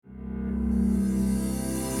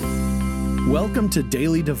Welcome to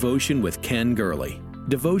Daily Devotion with Ken Gurley.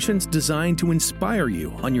 Devotions designed to inspire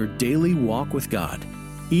you on your daily walk with God.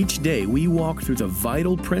 Each day we walk through the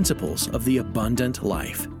vital principles of the abundant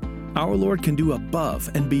life. Our Lord can do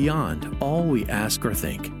above and beyond all we ask or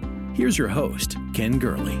think. Here's your host, Ken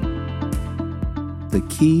Gurley. The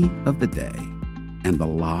key of the day and the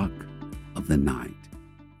lock of the night.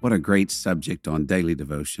 What a great subject on Daily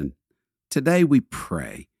Devotion. Today we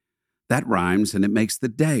pray. That rhymes, and it makes the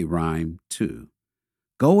day rhyme too.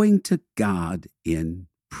 Going to God in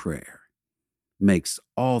prayer makes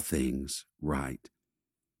all things right.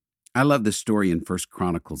 I love the story in 1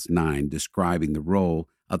 Chronicles 9 describing the role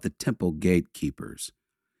of the temple gatekeepers.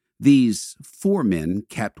 These 4 men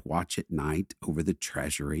kept watch at night over the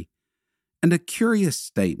treasury, and a curious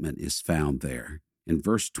statement is found there in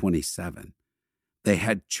verse 27. They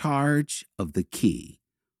had charge of the key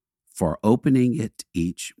for opening it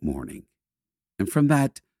each morning. And from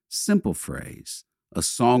that simple phrase, a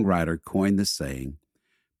songwriter coined the saying,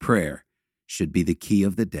 prayer should be the key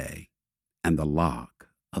of the day and the lock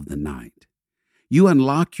of the night. You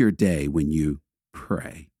unlock your day when you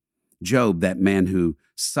pray. Job, that man who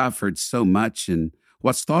suffered so much in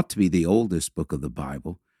what's thought to be the oldest book of the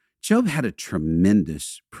Bible, Job had a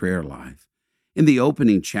tremendous prayer life. In the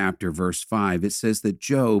opening chapter, verse 5, it says that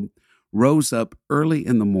Job rose up early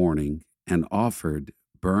in the morning and offered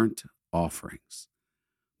burnt offerings.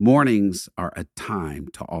 Mornings are a time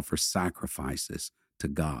to offer sacrifices to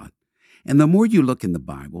God. And the more you look in the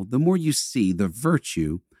Bible, the more you see the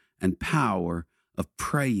virtue and power of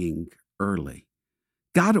praying early.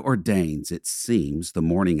 God ordains, it seems, the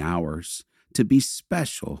morning hours to be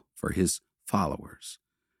special for his followers.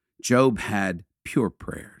 Job had pure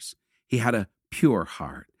prayers. He had a pure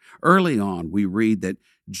heart. Early on, we read that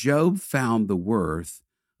Job found the worth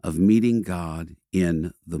of meeting God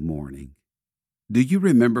in the morning. Do you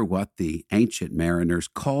remember what the ancient mariners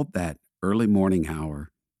called that early morning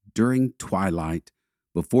hour during twilight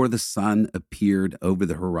before the sun appeared over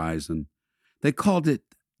the horizon? They called it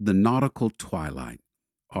the nautical twilight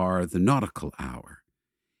or the nautical hour.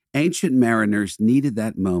 Ancient mariners needed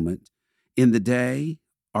that moment in the day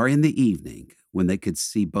or in the evening when they could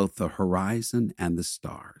see both the horizon and the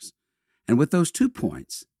stars. And with those 2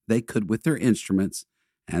 points, they could, with their instruments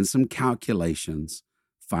and some calculations,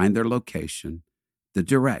 find their location, the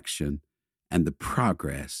direction, and the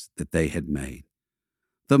progress that they had made.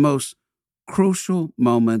 The most crucial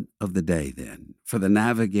moment of the day, then, for the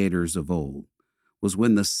navigators of old, was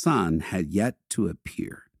when the sun had yet to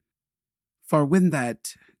appear. For when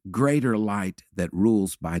that greater light that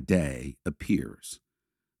rules by day appears,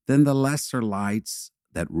 then the lesser lights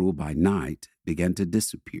that rule by night began to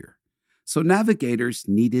disappear. So navigators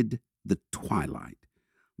needed the twilight,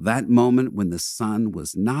 that moment when the sun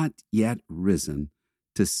was not yet risen,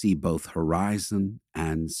 to see both horizon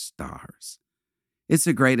and stars. It's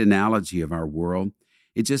a great analogy of our world.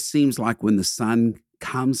 It just seems like when the sun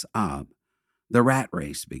comes up, the rat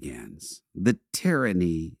race begins. The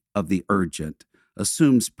tyranny of the urgent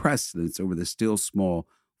assumes precedence over the still small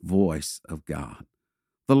voice of God.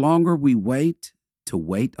 The longer we wait to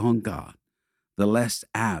wait on God, the less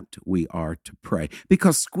apt we are to pray,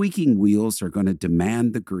 because squeaking wheels are going to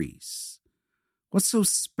demand the grease. What's so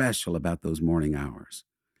special about those morning hours?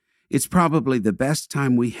 It's probably the best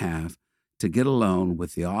time we have to get alone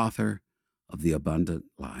with the author of the abundant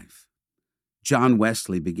life. John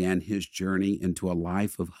Wesley began his journey into a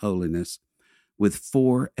life of holiness with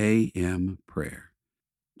 4 a.m. prayer.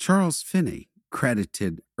 Charles Finney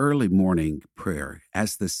credited early morning prayer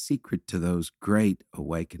as the secret to those great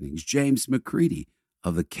awakenings. James McCready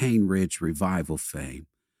of the Cane Ridge Revival fame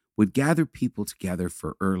would gather people together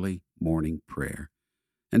for early morning prayer.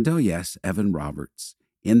 And oh yes, Evan Roberts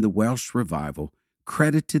in the Welsh Revival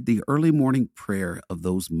credited the early morning prayer of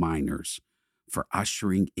those miners for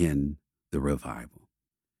ushering in the revival.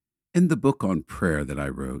 In the book on prayer that I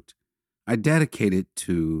wrote, I dedicate it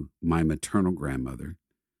to my maternal grandmother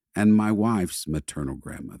and my wife's maternal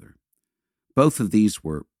grandmother. Both of these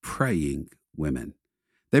were praying women.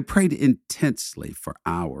 They prayed intensely for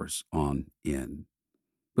hours on end.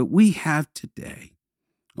 But we have today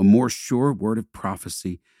a more sure word of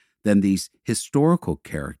prophecy than these historical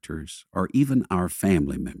characters or even our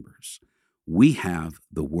family members. We have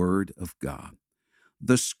the Word of God.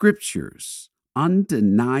 The Scriptures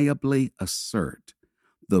undeniably assert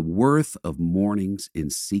the worth of mornings in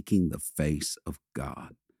seeking the face of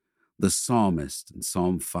God. The psalmist in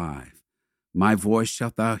Psalm 5, my voice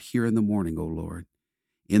shalt thou hear in the morning, O Lord.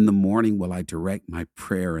 In the morning will I direct my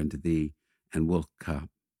prayer unto thee, and will come.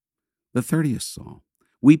 The 30th Psalm,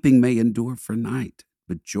 weeping may endure for night,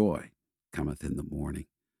 but joy cometh in the morning.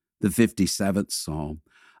 The 57th Psalm,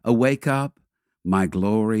 awake up, my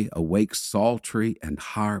glory, awake psaltery and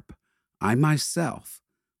harp. I myself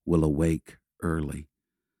will awake early.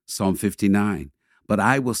 Psalm 59, but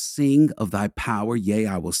I will sing of thy power, yea,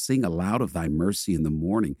 I will sing aloud of thy mercy in the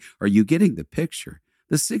morning. Are you getting the picture?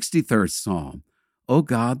 The 63rd Psalm, O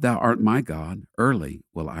God, thou art my God, early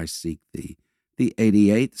will I seek thee. The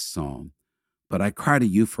 88th Psalm, but I cry to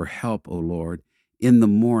you for help, O Lord. In the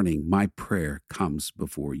morning my prayer comes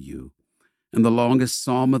before you. And the longest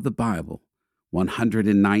psalm of the Bible,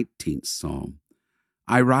 119th Psalm,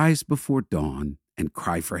 I rise before dawn and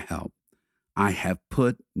cry for help. I have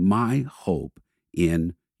put my hope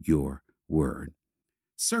in your word.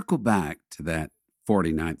 Circle back to that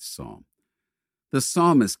 49th Psalm. The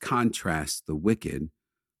psalmist contrasts the wicked,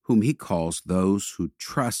 whom he calls those who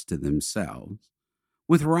trust in themselves,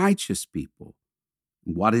 with righteous people.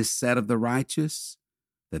 What is said of the righteous?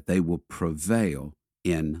 That they will prevail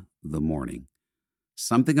in the morning.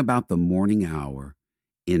 Something about the morning hour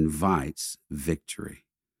invites victory.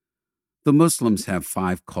 The Muslims have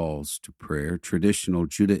 5 calls to prayer. Traditional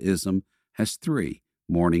Judaism has 3,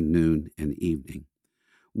 morning, noon, and evening.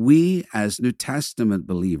 We, as New Testament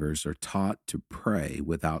believers, are taught to pray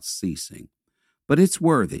without ceasing. But it's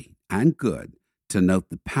worthy and good to note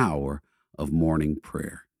the power of morning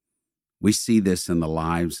prayer. We see this in the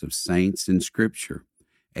lives of saints in Scripture.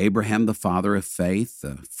 Abraham, the father of faith,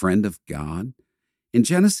 a friend of God. In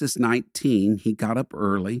Genesis 19, he got up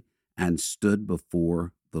early and stood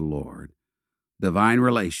before the Lord. Divine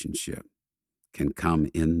relationship can come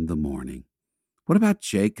in the morning. What about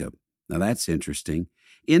Jacob? Now that's interesting.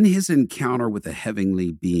 In his encounter with a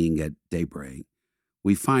heavenly being at daybreak,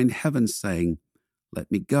 we find heaven saying,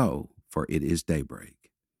 "Let me go, for it is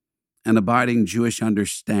daybreak." An abiding Jewish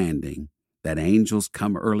understanding that angels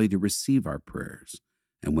come early to receive our prayers,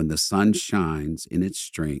 and when the sun shines in its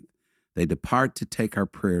strength, they depart to take our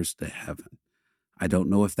prayers to heaven. I don't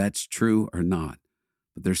know if that's true or not,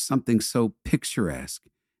 but there's something so picturesque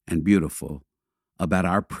and beautiful about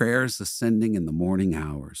our prayers ascending in the morning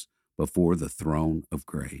hours before the throne of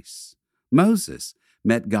grace. Moses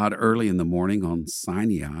met God early in the morning on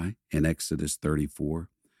Sinai in Exodus 34.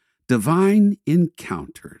 Divine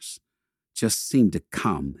encounters just seem to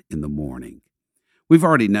come in the morning. We've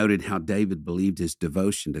already noted how David believed his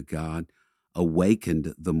devotion to God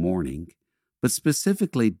awakened the morning, but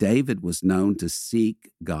specifically, David was known to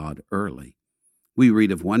seek God early. We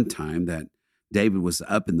read of one time that David was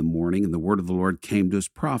up in the morning and the word of the Lord came to his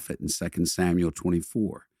prophet in 2 Samuel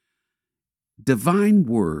 24. Divine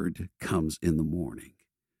word comes in the morning.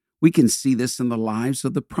 We can see this in the lives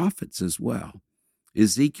of the prophets as well.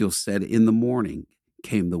 Ezekiel said, "In the morning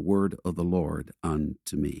came the word of the Lord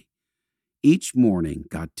unto me." Each morning,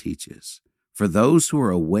 God teaches. For those who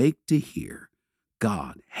are awake to hear,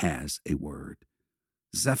 God has a word.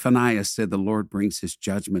 Zephaniah said the Lord brings his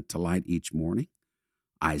judgment to light each morning.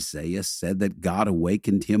 Isaiah said that God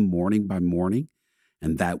awakened him morning by morning,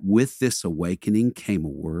 and that with this awakening came a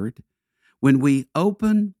word. When we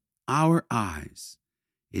open our eyes,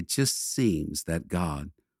 it just seems that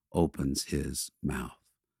God opens his mouth.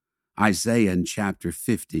 Isaiah in chapter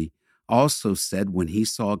 50 also said when he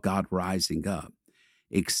saw God rising up,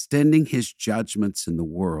 extending his judgments in the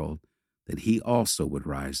world, that he also would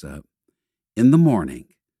rise up. In the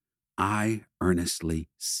morning, I earnestly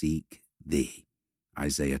seek thee.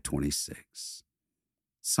 Isaiah 26.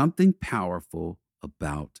 Something powerful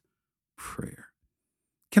about prayer.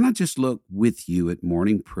 Can I just look with you at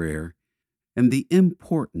morning prayer and the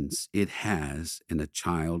importance it has in a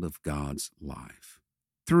child of God's life?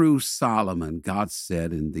 Through Solomon, God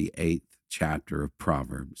said in the 8th chapter of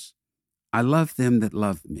Proverbs, I love them that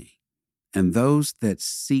love me, and those that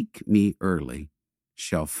seek me early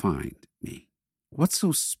shall find me. What's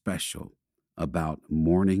so special about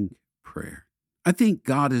morning prayer? I think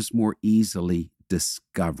God is more easily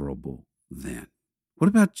discoverable then. What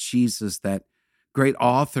about Jesus, that great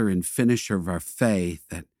author and finisher of our faith,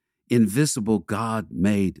 that invisible God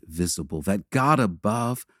made visible, that God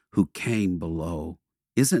above who came below?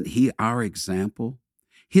 Isn't he our example?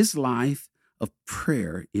 His life of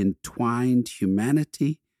prayer entwined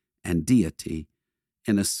humanity and deity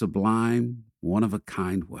in a sublime,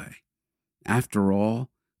 one-of-a-kind way. After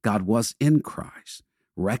all, God was in Christ,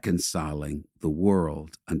 reconciling the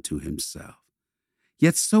world unto himself.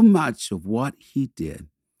 Yet so much of what he did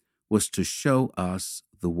was to show us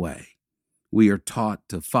the way. We are taught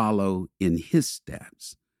to follow in his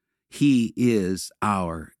steps. He is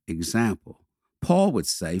our example. Paul would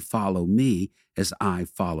say, follow me as I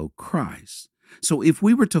follow Christ. So if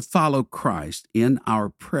we were to follow Christ in our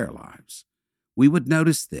prayer lives, we would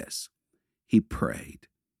notice this. He prayed.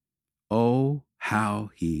 oh, how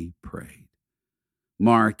he prayed.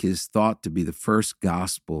 Mark is thought to be the first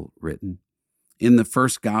gospel written. In the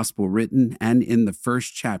first gospel written and in the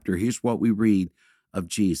first chapter, here's what we read of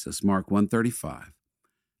Jesus, Mark 1:35.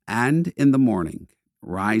 And in the morning,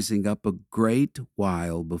 rising up a great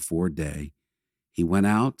while before day, he went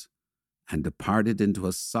out and departed into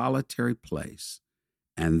a solitary place,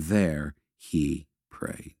 and there he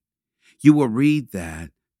prayed. You will read that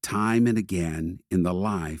time and again in the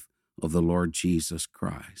life of the Lord Jesus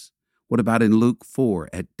Christ. What about in Luke 4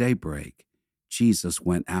 at daybreak? Jesus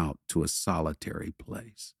went out to a solitary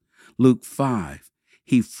place. Luke 5,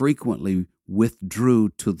 he frequently withdrew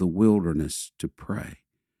to the wilderness to pray.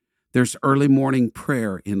 There's early morning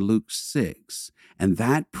prayer in Luke 6, and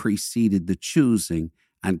that preceded the choosing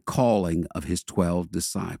and calling of his 12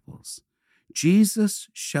 disciples. Jesus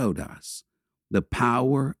showed us the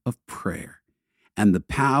power of prayer and the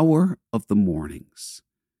power of the mornings.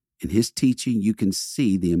 In his teaching, you can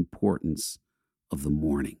see the importance of the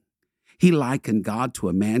morning. He likened God to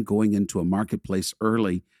a man going into a marketplace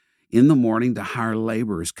early in the morning to hire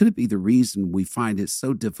laborers. Could it be the reason we find it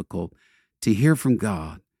so difficult to hear from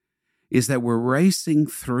God is that we're racing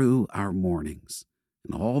through our mornings,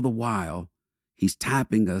 and all the while, he's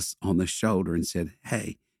tapping us on the shoulder and said,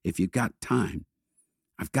 hey, if you've got time,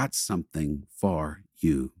 I've got something for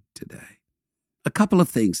you today. A couple of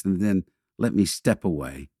things, and then let me step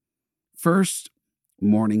away. First,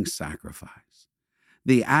 morning sacrifice.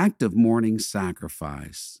 The act of morning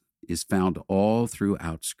sacrifice is found all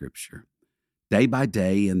throughout Scripture. Day by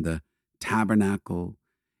day in the tabernacle,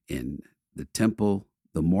 in the temple,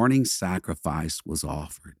 the morning sacrifice was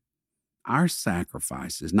offered. Our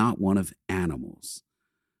sacrifice is not one of animals,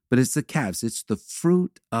 but it's the calves. It's the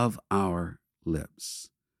fruit of our lips.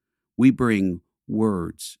 We bring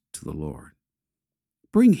words to the Lord.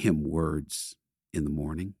 Bring him words in the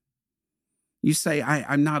morning. You say,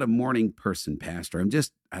 I'm not a morning person, Pastor.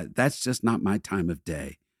 That's just not my time of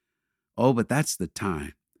day. Oh, but that's the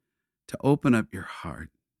time to open up your heart.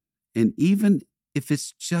 And even if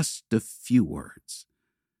it's just a few words,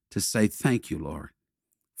 to say, thank you, Lord,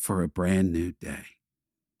 for a brand new day.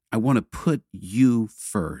 I want to put you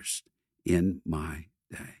first in my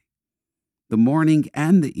day. The morning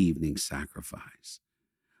and the evening sacrifice.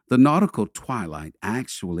 The nautical twilight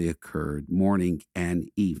actually occurred morning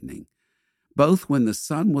and evening, both when the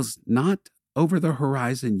sun was not over the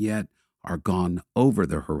horizon yet or gone over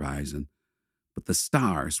the horizon, but the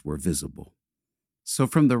stars were visible. So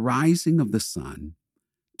from the rising of the sun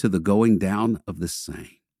to the going down of the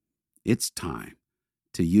same, it's time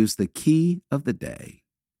to use the key of the day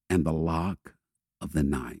and the lock of the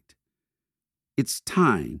night. It's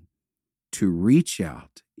time to reach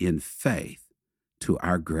out in faith to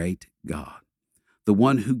our great God, the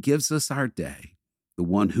one who gives us our day, the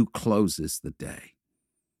one who closes the day.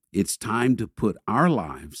 It's time to put our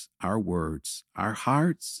lives, our words, our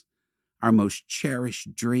hearts, our most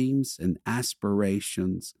cherished dreams and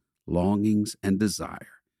aspirations, longings and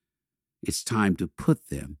desire. It's time to put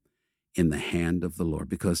them in the hand of the Lord,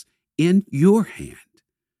 because in your hand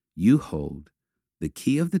you hold the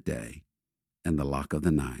key of the day and the lock of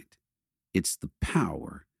the night. It's the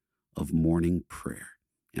power of morning prayer.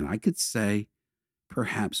 And I could say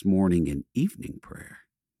perhaps morning and evening prayer.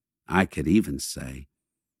 I could even say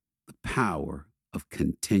the power of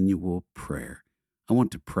continual prayer. I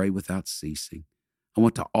want to pray without ceasing. I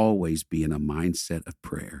want to always be in a mindset of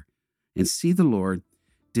prayer and see the Lord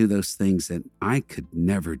do those things that I could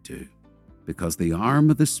never do, because the arm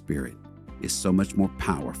of the Spirit is so much more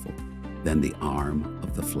powerful than the arm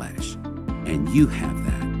of the flesh. And you have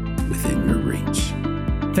that within your reach.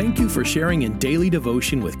 Thank you for sharing in Daily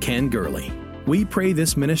Devotion with Ken Gurley. We pray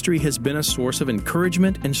this ministry has been a source of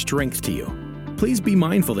encouragement and strength to you. Please be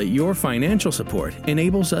mindful that your financial support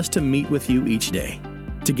enables us to meet with you each day.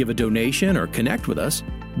 To give a donation or connect with us,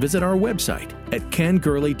 visit our website at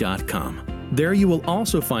kengurley.com. There you will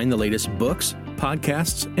also find the latest books,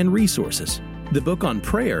 podcasts, and resources. The book on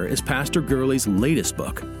prayer is Pastor Gurley's latest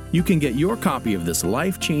book. You can get your copy of this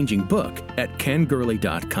life-changing book at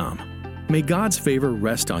kengurley.com. May God's favor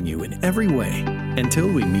rest on you in every way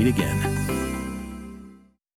until we meet again.